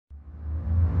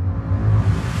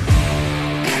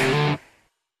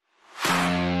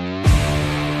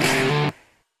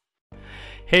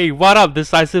Hey, what up,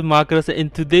 decisive marketers? In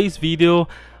today's video,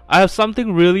 I have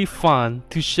something really fun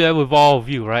to share with all of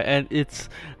you, right? And it's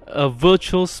a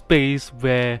virtual space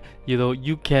where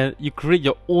you create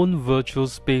your own virtual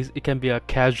space. It can be a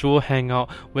casual hangout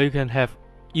where you can have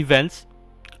events,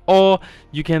 or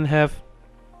you can have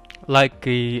like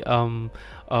a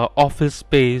office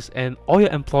space, and all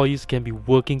your employees can be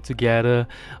working together.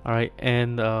 All right,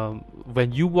 and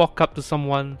when you walk up to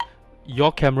someone,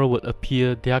 your camera would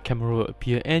appear, their camera will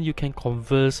appear, and you can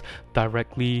converse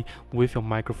directly with your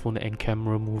microphone and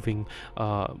camera moving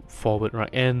forward, right?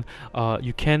 And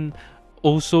you can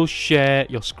also share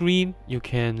your screen. You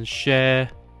can share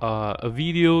a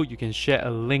video. You can share a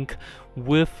link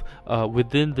with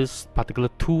within this particular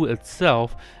tool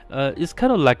itself. It's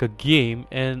kind of like a game,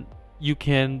 and you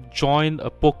can join a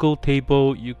poker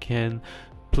table. You can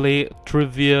play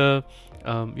trivia.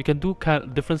 You can do kind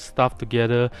of different stuff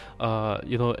together,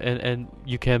 and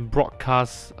you can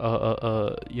broadcast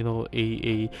a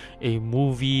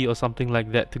movie or something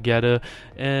like that together,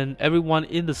 and everyone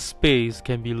in the space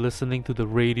can be listening to the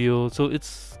radio. So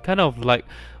it's kind of like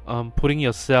putting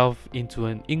yourself into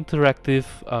an interactive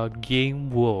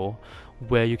game world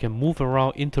where you can move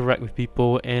around, interact with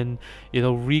people, and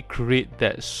recreate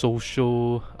that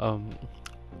social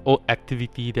or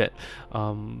activity that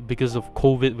because of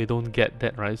COVID we don't get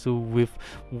that, right? So we've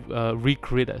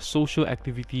recreate that social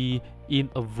activity in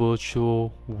a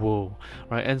virtual world,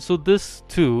 right? And so this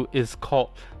too is called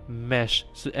Mesh.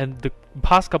 So, and the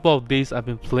past couple of days I've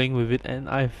been playing with it, and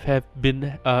I've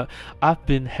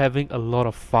been having a lot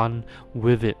of fun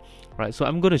with it, right? So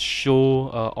I'm going to show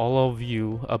all of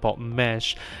you about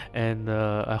Mesh, and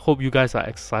I hope you guys are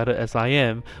excited as I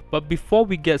am. But before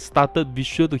we get started, be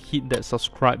sure to hit that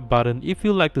subscribe button if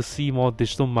you like to see more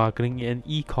digital marketing and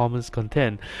e-commerce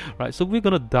content, right? So we're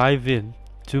going to dive in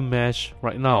to Mesh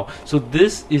right now. So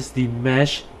this is the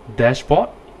Mesh dashboard.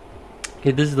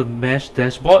 Okay, this is the Mesh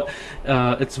dashboard.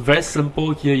 It's very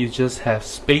simple. Here you just have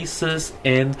spaces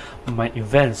and my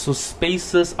events. So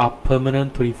spaces are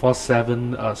permanent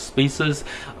 24/7 spaces.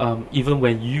 Even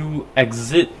when you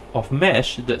exit of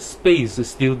Mesh, that space is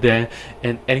still there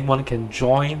and anyone can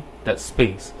join that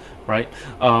space, right?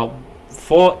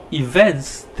 For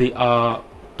events, they are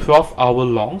 12-hour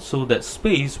long, so that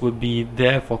space will be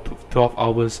there for 12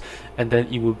 hours and then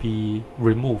it will be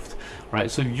removed,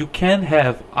 right? So you can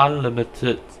have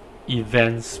unlimited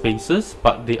event spaces,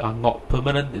 but they are not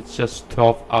permanent. It's just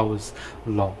 12 hours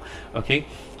long. Okay,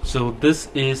 so this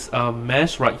is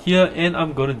Mesh right here, and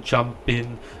I'm going to jump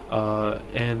in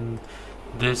and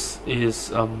this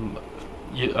is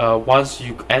once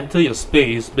you enter your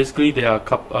space, basically there are a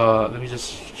couple, let me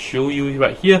just show you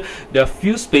right here. There are a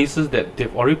few spaces that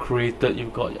they've already created.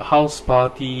 You've got your house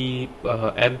party,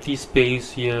 empty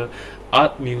space here,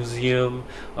 art museum,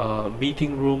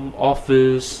 meeting room,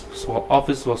 office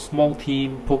for small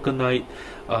team, poker night,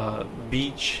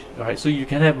 beach. Alright, so you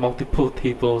can have multiple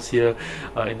tables here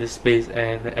in this space,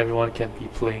 and everyone can be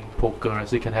playing poker, right?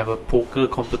 So you can have a poker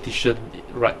competition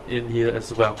right in here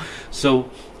as well. So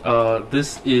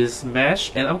this is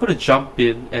Mesh, and I'm going to jump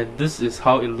in, and this is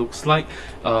how it looks like.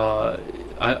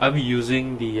 I'm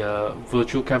using the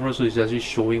virtual camera, so it's actually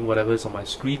showing whatever is on my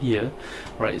screen here,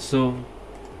 right? So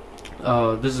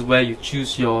this is where you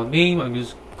choose your name. I'm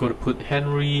just going to put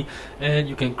Henry, and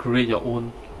you can create your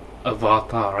own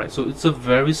avatar, right? So it's a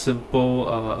very simple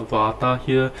avatar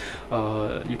here.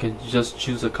 You can just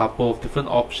choose a couple of different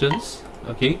options.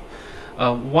 Okay,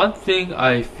 one thing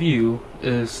I feel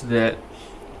is that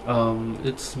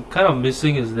it's kind of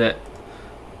missing is that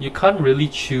you can't really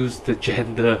choose the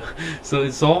gender. So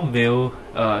it's all male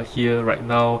here right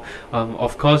now.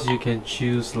 Of course you can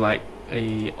choose like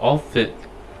a outfit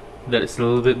that is a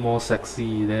little bit more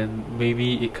sexy, then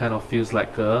maybe it kind of feels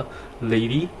like a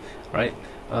lady, right?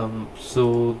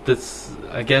 So that's,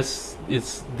 I guess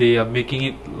they are making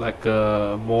it like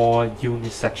a more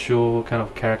unisexual kind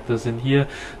of characters in here.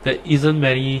 There isn't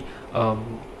many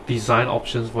design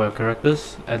options for your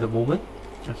characters at the moment.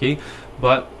 Okay,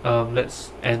 but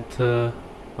let's enter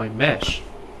my Mesh.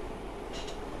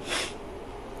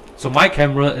 So my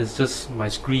camera is just my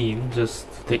screen,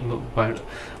 just to take note by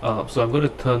so I'm going to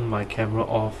turn my camera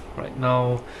off right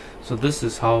now. So this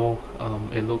is how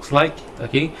it looks like.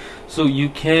 Okay, so you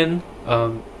can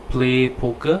play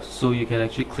poker, so you can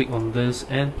actually click on this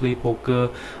and play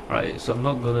poker. Right, so I'm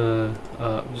not gonna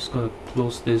I'm just gonna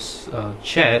close this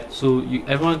chat, so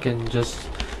everyone can just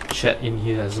chat in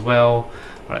here as well.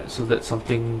 Right, so that's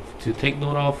something to take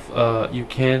note of. You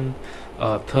can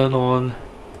turn on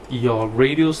your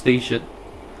radio station,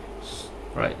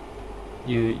 right?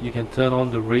 You can turn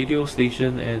on the radio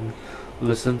station and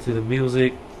listen to the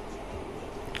music.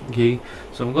 Okay,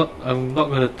 so I'm not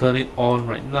gonna turn it on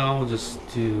right now, it's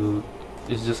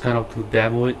just kind of to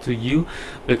demo it to you,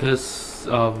 because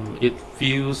it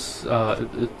feels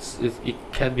it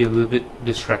can be a little bit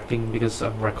distracting because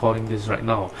I'm recording this right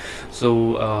now.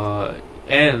 So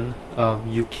and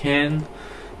you can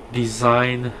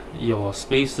design your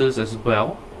spaces as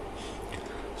well.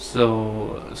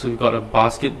 So you've got a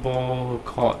basketball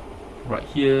court right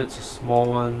here. It's a small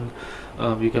one.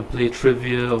 You can play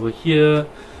trivia over here.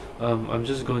 I'm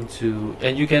just going to,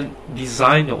 and you can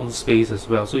design your own space as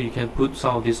well. So you can put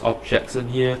some of these objects in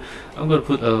here. I'm going to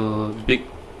put a big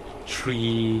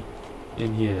tree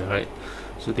in here, right?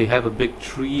 So they have a big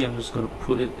tree. I'm just going to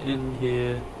put it in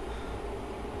here,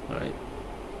 right?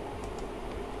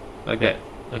 Like that.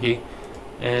 Okay,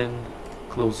 and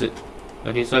close it.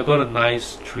 Okay, so I've got a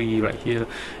nice tree right here,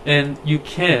 and you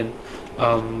can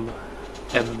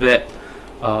embed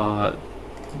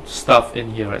stuff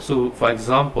in here, right? So for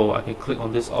example, I can click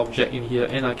on this object in here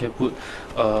and I can put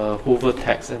hover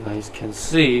text, and I can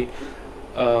say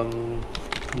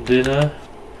dinner,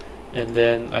 and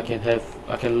then I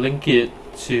can link it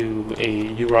to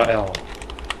a URL.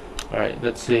 Alright,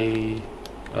 let's say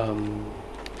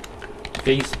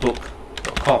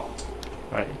facebook.com.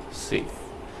 Right, save.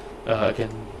 I can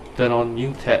turn on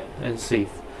new tab and save.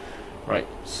 Right,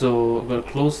 so I'm going to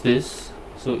close this.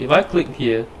 So if I click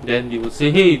here, then you will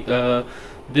say, hey,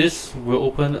 this will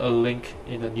open a link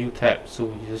in a new tab. So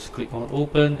you just click on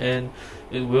open and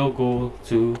it will go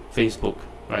to Facebook.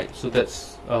 Right, so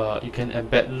that's you can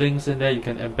embed links in there, you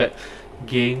can embed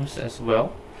games as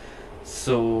well.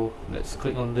 So let's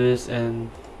click on this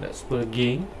and let's put a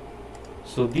game.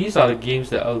 So these are the games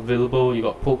that are available. You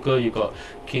got poker, you got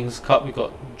King's Cup, you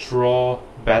got draw,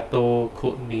 battle,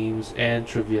 code names, and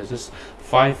trivia. Just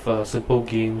 5 simple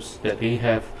games that they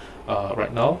have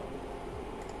right now.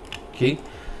 Okay,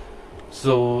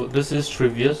 so this is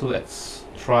trivia. So let's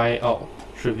try out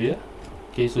trivia.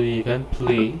 Okay, so you can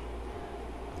play,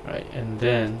 right? And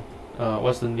then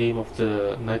what's the name of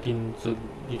the 19? So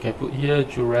you can put here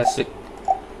Jurassic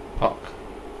Park.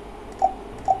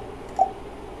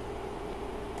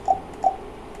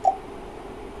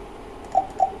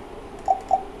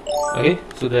 Okay,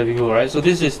 so there we go, right? So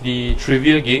this is the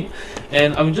trivia game,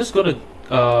 and I'm just gonna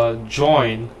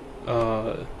join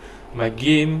my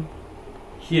game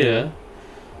here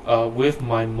with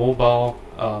my mobile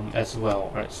as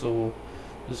well, right? So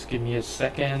just give me a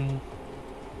second,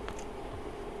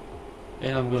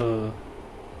 and I'm gonna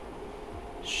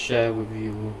share with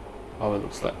you how it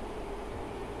looks like.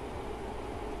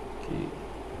 Okay.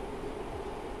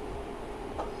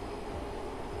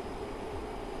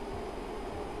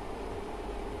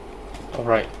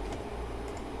 Alright.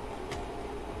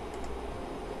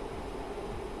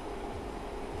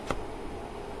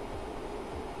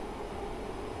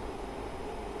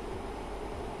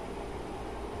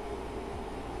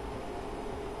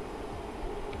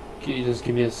 Okay, just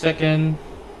give me a second.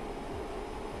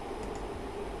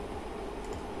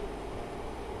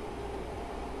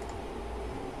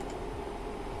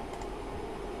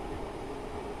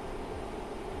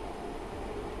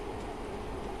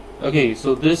 Okay,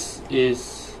 so this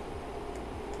is,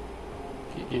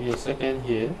 okay, give me a second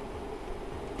here,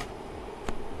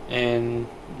 and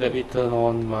let me turn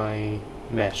on my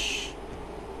mesh.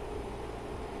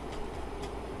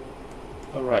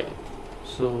 Alright,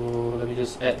 so let me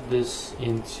just add this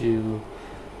into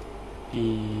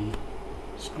the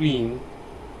screen.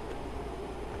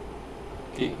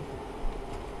 Okay,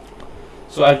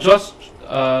 so I've just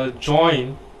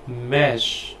joined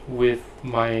mesh with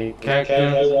my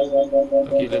character.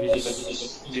 Okay, let me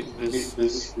just do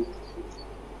this.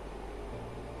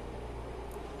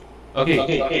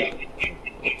 Okay.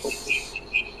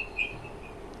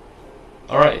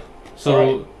 Alright,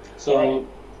 so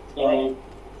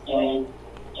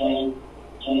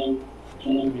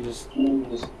let me just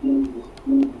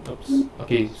oops.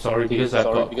 Okay, sorry, because I've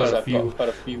got quite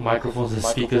a few microphones and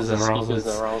speakers around, so it's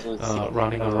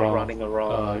running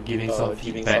around, giving some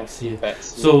feedbacks here.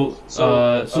 So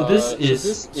this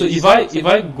is, so if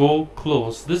I go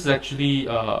close, this is actually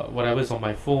whatever is on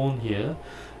my phone here,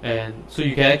 and so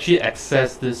you can actually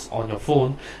access this on your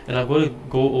phone. And I'm going to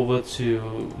go over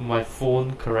to my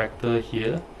phone character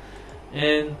here,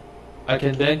 and I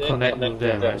can then connect with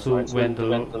them, right? So when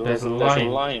there's a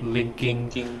line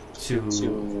linking to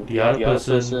the other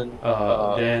person,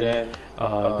 then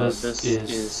this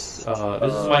is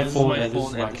my phone and this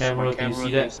is my camera. Can you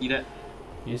see that?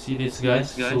 You see this,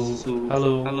 guys? So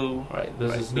hello, right?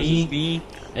 This is me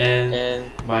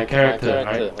and my character,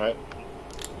 right?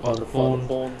 On the phone,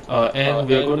 and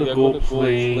we're going to go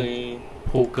play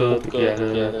poker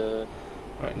together.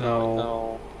 right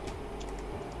now.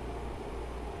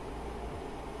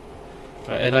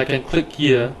 Right, and I can click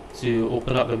here to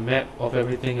open up the map of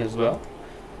everything as well.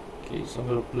 Okay, so I'm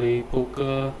gonna play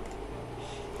poker.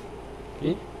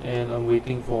 Okay, and I'm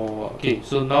waiting for. Okay,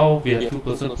 so now we have two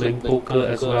persons playing poker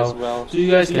as well. So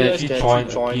you guys can actually join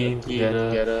a game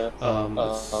together.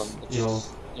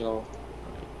 It's, you know.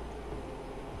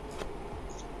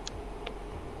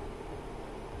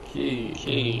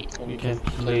 Okay, we can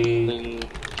play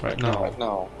right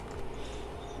now.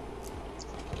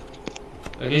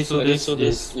 Okay, so this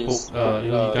is you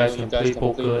guys can play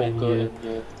poker in here.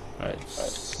 Right,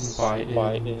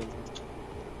 buy in.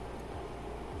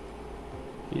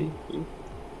 Okay.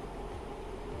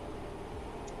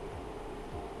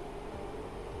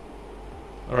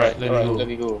 Alright, let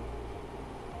me go.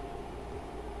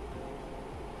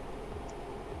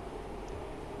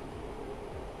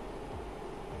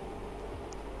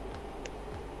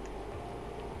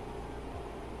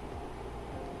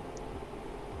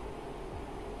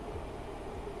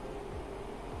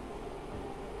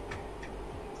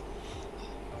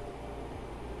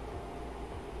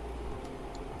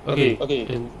 Okay.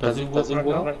 And does it work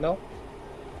right now?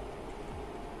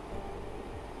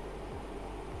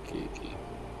 Okay.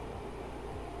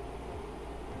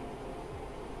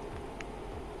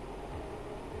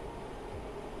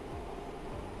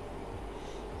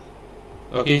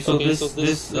 Okay, so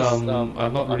this I'm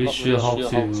not really sure how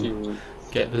to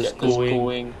get this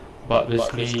going, but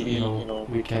basically,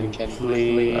 we can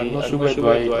play. I'm not sure where do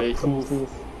I approve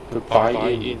the buy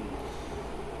in.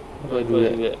 How do I do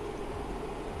that?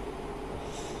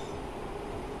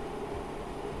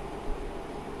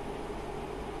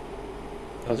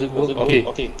 Does it work?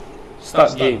 Okay.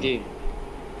 Start game.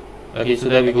 Okay, so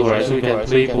there we go, right? So we can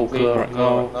play poker right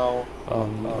now.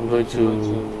 I'm going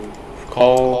to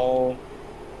call.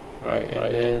 Right,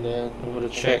 and then I'm going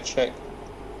to check.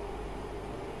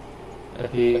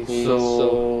 Okay,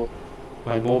 so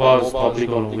my mobile is probably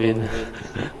going to win.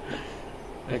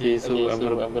 Okay, so I'm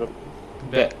going to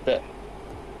bet.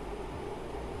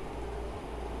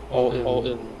 All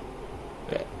in.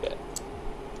 Bet.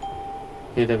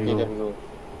 Okay, there we go.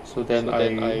 So then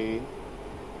I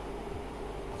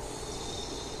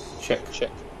check.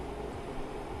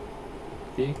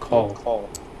 Okay, call.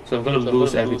 So I'm going to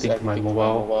lose everything to my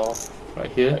mobile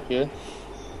right here.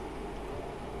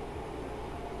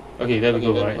 Okay, there we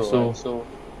go, right? So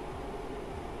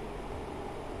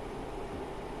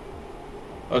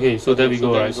okay, so there we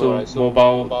go, right? So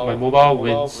my mobile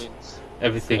wins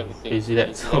everything. You see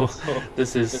that? So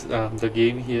this is the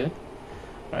game here.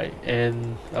 Right,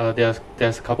 and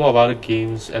there's a couple of other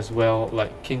games as well,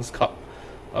 like King's Cup,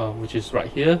 which is right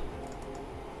here.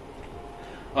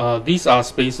 These are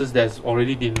spaces that's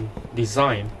already been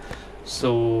designed,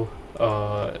 so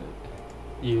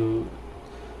you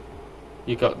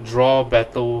got draw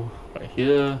battle right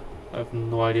here. I have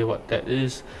no idea what that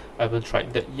is. I haven't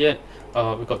tried that yet.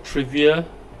 We got trivia,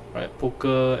 right,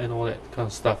 poker and all that kind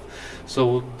of stuff.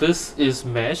 So this is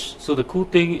Mesh. So the cool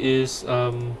thing is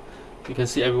you can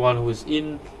see everyone who is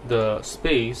in the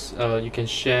space. You can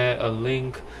share a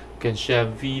link, you can share a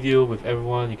video with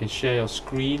everyone, you can share your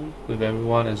screen with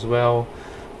everyone as well,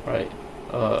 right?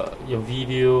 Your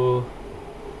video,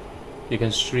 you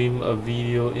can stream a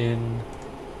video in,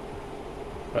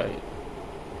 right?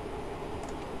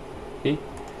 Okay,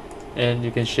 and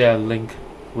you can share a link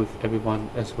with everyone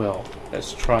as well.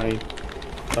 Let's try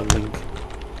a link.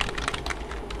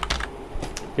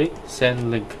 Okay,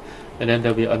 send link. And then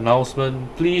there'll be an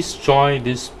announcement, please join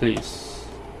this place.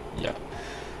 Yeah.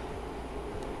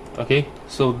 Okay,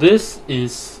 so this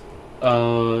is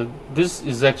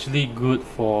actually good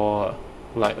for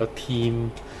like a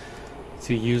team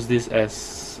to use this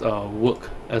as work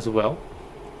as well.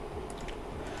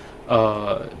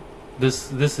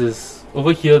 This is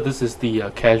over here. This is the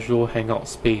casual hangout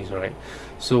space, right?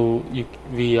 So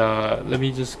let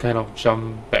me just kind of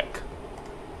jump back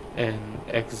and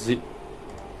exit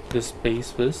this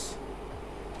space first.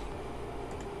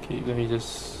 Okay, let me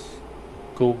just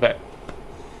go back,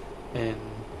 and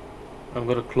I'm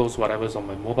gonna close whatever's on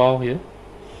my mobile here.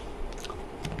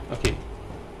 Okay,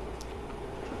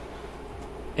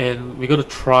 and we're gonna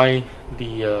try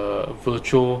the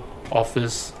virtual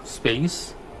office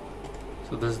space.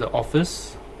 So this is the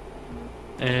office,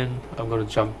 and I'm gonna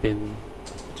jump in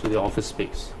to the office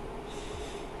space.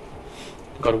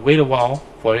 Gotta wait a while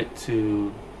for it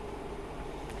to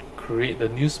create the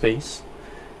new space.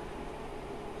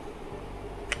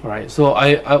 Right, so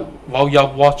I while you're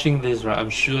watching this, right, I'm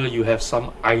sure you have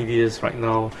some ideas right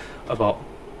now about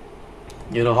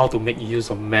how to make use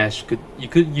of Mesh. You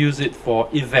could use it for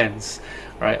events,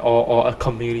 right? Or a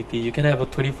community. You can have a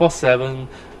 24/7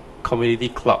 community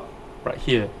club right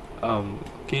here.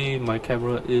 Okay, my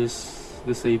camera is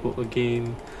disabled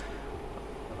again.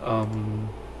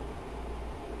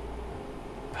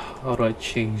 How do I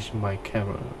change my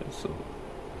camera? So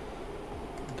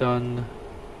done.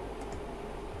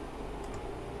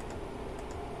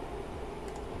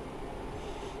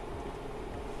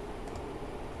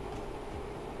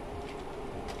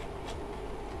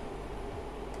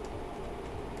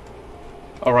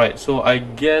 Alright, so I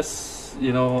guess,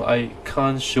 you know, I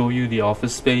can't show you the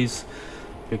office space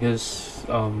because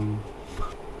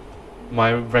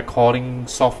my recording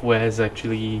software is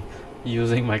actually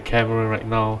using my camera right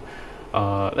now.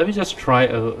 Let me just try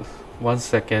 1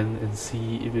 second and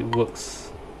see if it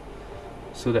works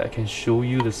so that I can show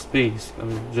you the space.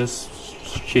 I'm just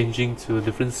changing to a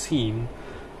different scene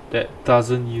that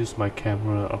doesn't use my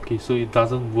camera. Okay, so it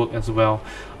doesn't work as well.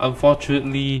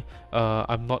 Unfortunately,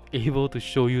 I'm not able to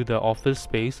show you the office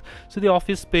space. So the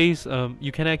office space,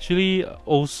 you can actually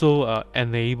also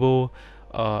enable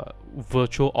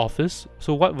virtual office.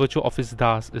 So what virtual office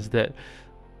does is that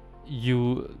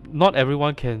not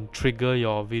everyone can trigger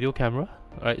your video camera,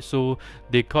 right? So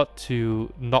they got to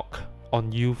knock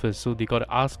on you first, so they got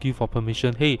to ask you for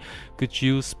permission. Hey, could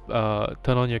you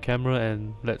turn on your camera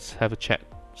and let's have a chat,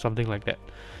 something like that.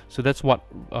 So that's what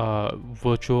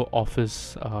virtual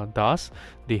office does.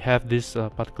 They have this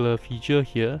particular feature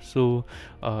here. So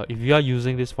if you are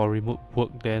using this for remote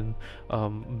work, then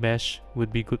Mesh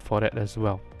would be good for that as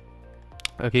well.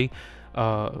 Okay.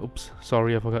 Oops,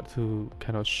 sorry, I forgot to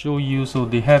kind of show you. So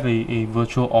they have a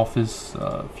virtual office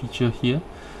feature here,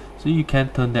 so you can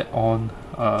turn that on.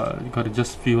 You got to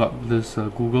just fill up this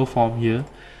Google form here,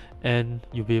 and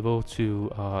you'll be able to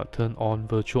turn on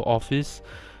virtual office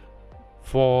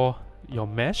for your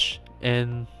Mesh,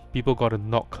 and people got to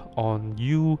knock on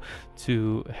you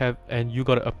to have, and you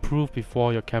got to approve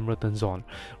before your camera turns on,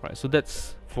 right? So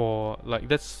that's for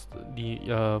that's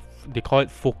the they call it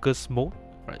focus mode,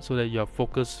 right? So that you're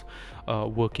focused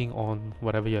working on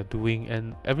whatever you're doing,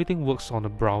 and everything works on a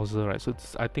browser, right? So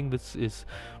I think this is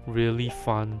really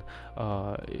fun.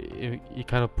 It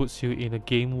kind of puts you in a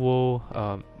game world.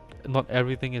 Not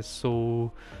everything is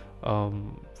so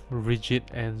rigid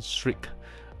and strict.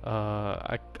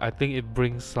 I think it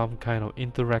brings some kind of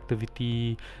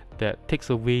interactivity that takes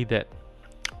away that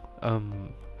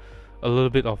a little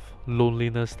bit of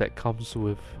loneliness that comes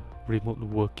with remote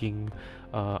working.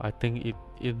 I think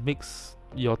it makes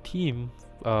your team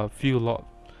feel a lot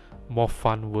more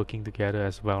fun working together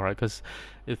as well, right? Because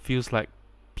it feels like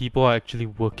people are actually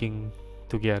working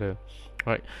together,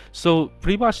 right? So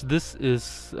pretty much this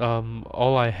is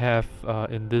all I have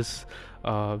in this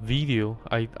video.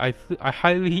 I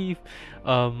highly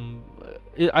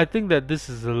I think that this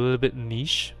is a little bit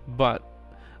niche, but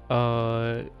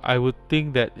I would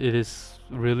think that it is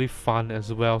really fun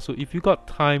as well. So if you got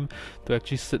time to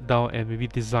actually sit down and maybe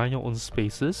design your own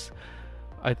spaces,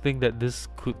 I think that this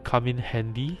could come in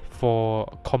handy for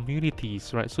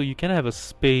communities, right? So you can have a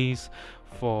space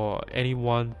for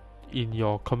anyone in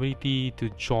your community to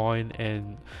join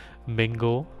and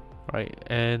mingle, right?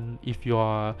 And if you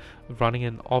are running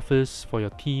an office for your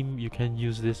team, you can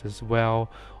use this as well.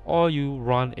 Or you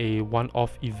run a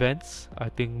one-off events, I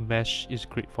think Mesh is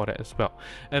great for that as well.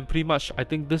 And pretty much I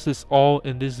think this is all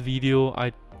in this video.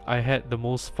 I had the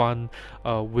most fun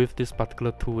with this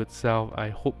particular tool itself. I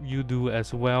hope you do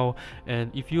as well. And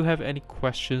if you have any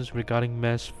questions regarding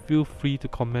Mesh, feel free to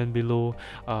comment below.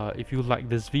 If you like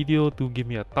this video, do give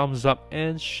me a thumbs up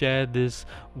and share this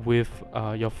with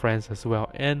your friends as well.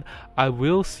 And I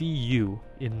will see you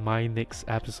in my next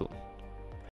episode.